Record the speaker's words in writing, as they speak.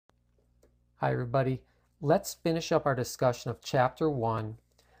Hi everybody. Let's finish up our discussion of Chapter 1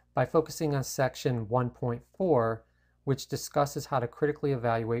 by focusing on Section 1.4, which discusses how to critically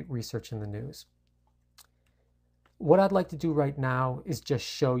evaluate research in the news. What I'd like to do right now is just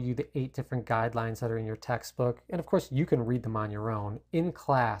show you the 8 different guidelines that are in your textbook, and of course you can read them on your own. In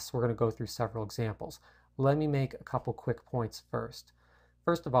class, we're going to go through several examples. Let me make a couple quick points first.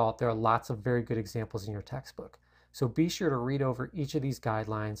 First of all, there are lots of very good examples in your textbook, so be sure to read over each of these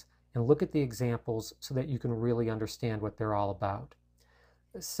guidelines and look at the examples so that you can really understand what they're all about.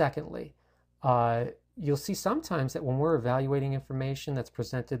 Secondly, you'll see sometimes that when we're evaluating information that's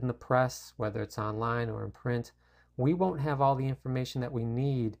presented in the press, whether it's online or in print, we won't have all the information that we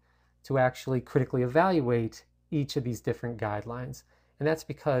need to actually critically evaluate each of these different guidelines. And that's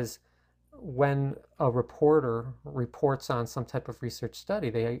because when a reporter reports on some type of research study,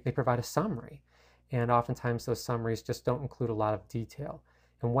 they provide a summary. And oftentimes those summaries just don't include a lot of detail.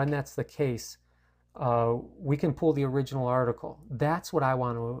 And when that's the case, we can pull the original article. That's what I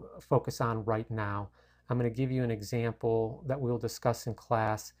want to focus on right now. I'm going to give you an example that we'll discuss in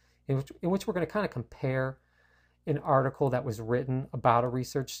class in which we're going to kind of compare an article that was written about a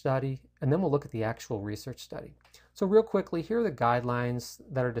research study, and then we'll look at the actual research study. So real quickly, here are the guidelines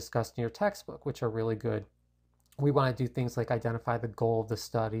that are discussed in your textbook, which are really good. We want to do things like identify the goal of the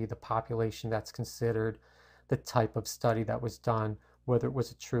study, the population that's considered, the type of study that was done, whether it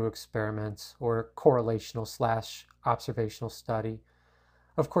was a true experiment or a correlational / observational study.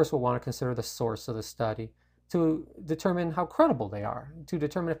 Of course, we'll want to consider the source of the study to determine how credible they are, to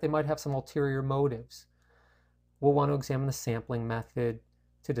determine if they might have some ulterior motives. We'll want to examine the sampling method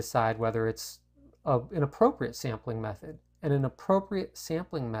to decide whether it's an appropriate sampling method. And an appropriate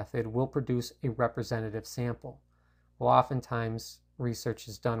sampling method will produce a representative sample. Well, oftentimes, research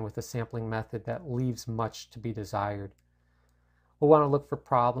is done with a sampling method that leaves much to be desired. We'll want to look for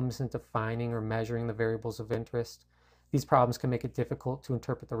problems in defining or measuring the variables of interest. These problems can make it difficult to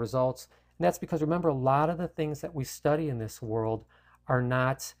interpret the results. And that's because, remember, a lot of the things that we study in this world are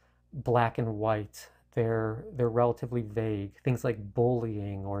not black and white. They're relatively vague. Things like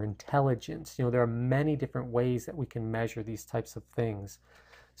bullying or intelligence. There are many different ways that we can measure these types of things.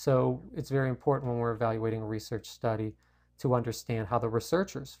 So it's very important when we're evaluating a research study to understand how the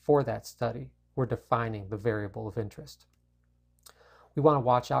researchers for that study were defining the variable of interest. We want to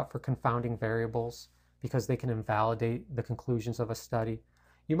watch out for confounding variables because they can invalidate the conclusions of a study.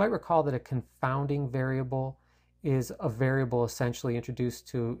 You might recall that a confounding variable is a variable essentially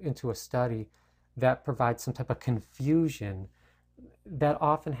introduced into a study that provides some type of confusion. That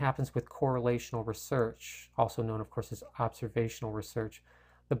often happens with correlational research, also known, of course, as observational research.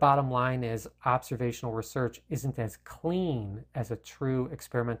 The bottom line is observational research isn't as clean as a true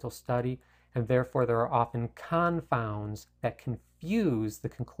experimental study, and therefore there are often confounds that confuse the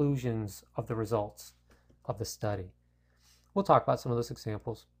conclusions of the results of the study. We'll talk about some of those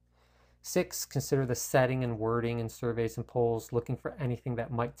examples. 6, consider the setting and wording in surveys and polls, looking for anything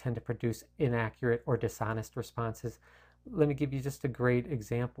that might tend to produce inaccurate or dishonest responses. Let me give you just a great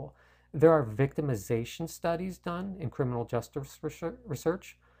example. There are victimization studies done in criminal justice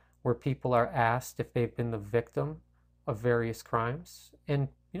research where people are asked if they've been the victim of various crimes. And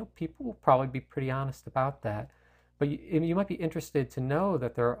people will probably be pretty honest about that. But you might be interested to know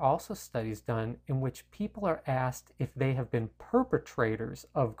that there are also studies done in which people are asked if they have been perpetrators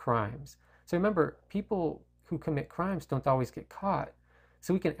of crimes. So remember, people who commit crimes don't always get caught.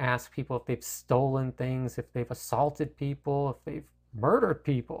 So we can ask people if they've stolen things, if they've assaulted people, if they've murdered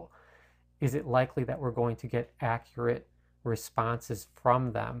people. Is it likely that we're going to get accurate responses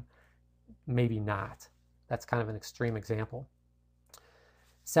from them? Maybe not. That's kind of an extreme example.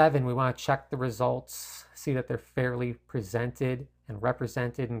 7, we want to check the results, see that they're fairly presented and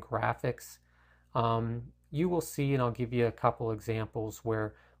represented in graphics. You will see, and I'll give you a couple examples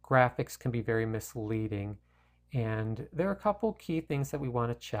where graphics can be very misleading. And there are a couple key things that we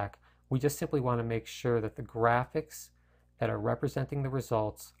want to check. We just simply want to make sure that the graphics that are representing the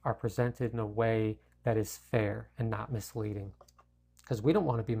results are presented in a way that is fair and not misleading, because we don't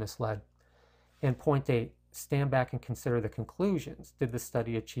want to be misled. And point 8, stand back and consider the conclusions. Did the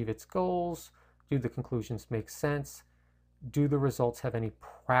study achieve its goals? Do the conclusions make sense? Do the results have any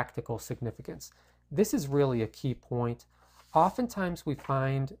practical significance? This is really a key point. Oftentimes we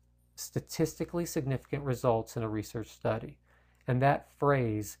find statistically significant results in a research study. And that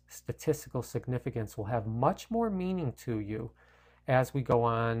phrase, statistical significance, will have much more meaning to you as we go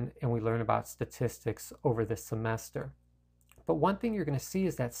on and we learn about statistics over this semester. But one thing you're going to see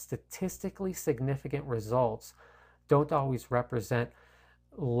is that statistically significant results don't always represent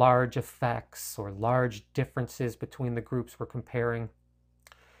large effects or large differences between the groups we're comparing.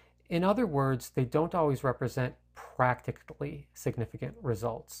 In other words, they don't always represent practically significant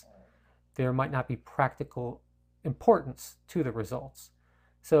results. There might not be practical importance to the results.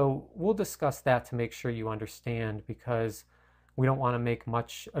 So we'll discuss that to make sure you understand, because we don't want to make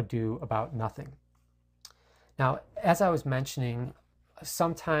much ado about nothing. Now, as I was mentioning,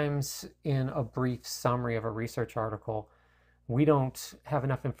 sometimes in a brief summary of a research article, we don't have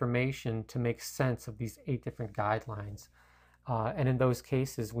enough information to make sense of these 8 different guidelines. And in those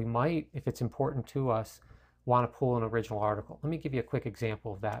cases, we might, if it's important to us, want to pull an original article. Let me give you a quick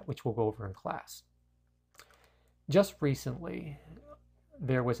example of that, which we'll go over in class. Just recently,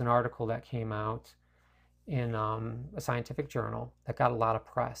 there was an article that came out in a scientific journal that got a lot of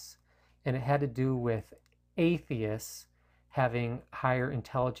press, and it had to do with atheists having higher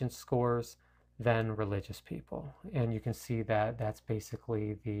intelligence scores than religious people. And you can see that that's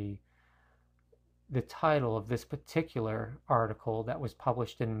basically the title of this particular article that was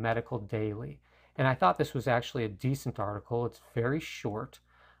published in Medical Daily. And I thought this was actually a decent article. It's very short.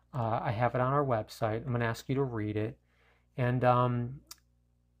 I have it on our website. I'm going to ask you to read it. And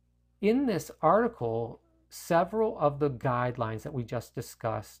in this article, several of the guidelines that we just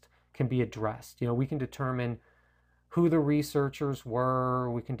discussed can be addressed. You know, we can determine who the researchers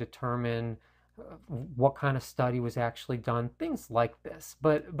were. We can determine what kind of study was actually done, things like this,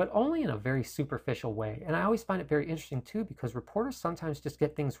 but only in a very superficial way. And I always find it very interesting too, because reporters sometimes just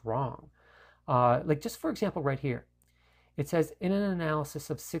get things wrong. Like just for example, right here, it says, in an analysis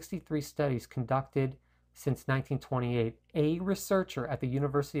of 63 studies conducted since 1928, a researcher at the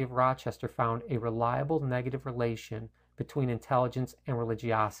University of Rochester found a reliable negative relation between intelligence and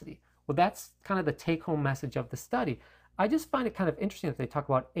religiosity. Well, that's kind of the take-home message of the study. I just find it kind of interesting that they talk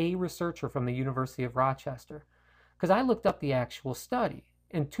about a researcher from the University of Rochester, because I looked up the actual study,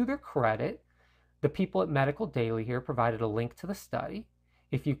 and to their credit, the people at Medical Daily here provided a link to the study.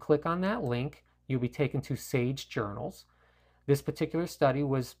 If you click on that link, you'll be taken to Sage Journals. This particular study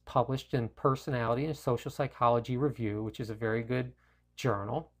was published in Personality and Social Psychology Review, which is a very good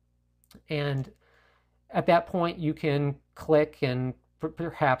journal. And at that point, you can click and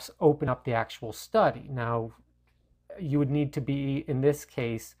perhaps open up the actual study. Now, you would need to be, in this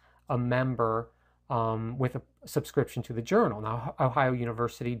case, a member with a subscription to the journal. Now, Ohio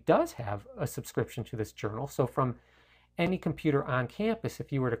University does have a subscription to this journal. So from any computer on campus,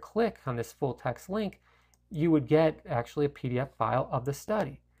 if you were to click on this full text link, you would get actually a PDF file of the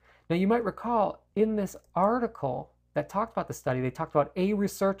study. Now, you might recall in this article that talked about the study, they talked about a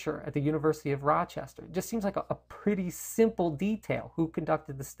researcher at the University of Rochester. It just seems like a pretty simple detail who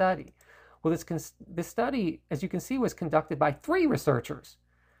conducted the study. Well, this study, as you can see, was conducted by 3 researchers.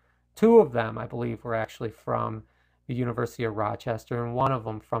 2 of them, I believe, were actually from the University of Rochester, and 1 of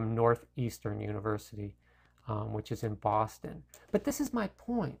them from Northeastern University, which is in Boston. But this is my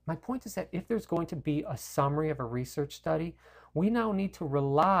point. My point is that if there's going to be a summary of a research study, we now need to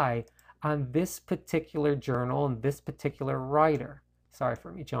rely on this particular journal and this particular writer. Sorry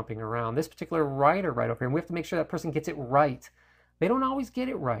for me jumping around. This particular writer right over here, and we have to make sure that person gets it right. They don't always get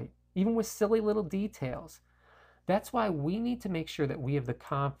it right, even with silly little details. That's why we need to make sure that we have the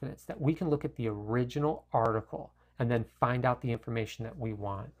confidence that we can look at the original article and then find out the information that we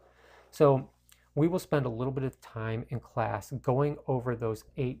want. So we will spend a little bit of time in class going over those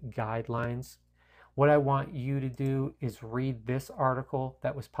 8 guidelines. What I want you to do is read this article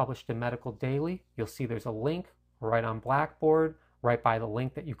that was published in Medical Daily. You'll see there's a link right on Blackboard, right by the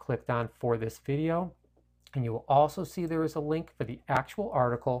link that you clicked on for this video. And you will also see there is a link for the actual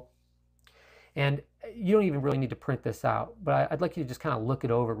article. And you don't even really need to print this out, but I'd like you to just kind of look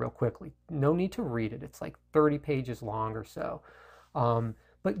it over real quickly. No need to read it. It's like 30 pages long or so.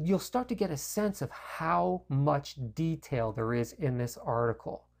 But you'll start to get a sense of how much detail there is in this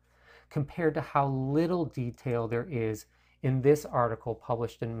article compared to how little detail there is in this article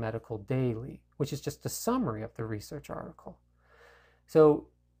published in Medical Daily, which is just a summary of the research article. So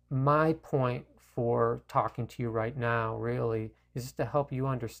my point for talking to you right now really is just to help you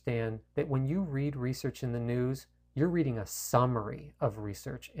understand that when you read research in the news, you're reading a summary of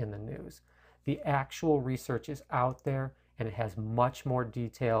research in the news. The actual research is out there and it has much more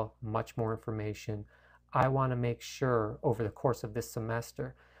detail, much more information. I want to make sure over the course of this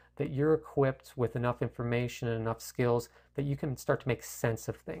semester that you're equipped with enough information and enough skills that you can start to make sense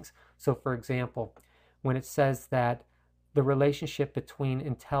of things. So for example, when it says that the relationship between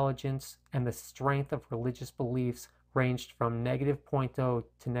intelligence and the strength of religious beliefs ranged from -0.0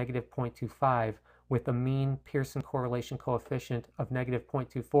 to -0.25 with a mean Pearson correlation coefficient of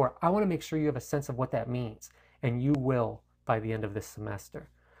 -0.24, I want to make sure you have a sense of what that means, and you will by the end of this semester.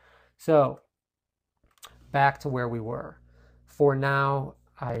 So back to where we were. For now,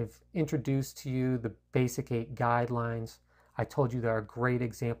 I've introduced to you the basic 8 guidelines. I told you there are great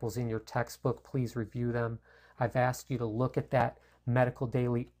examples in your textbook. Please review them. I've asked you to look at that Medical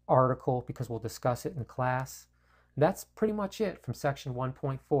Daily article because we'll discuss it in class. That's pretty much it from section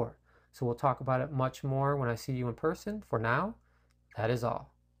 1.4. So we'll talk about it much more when I see you in person. For now, that is all.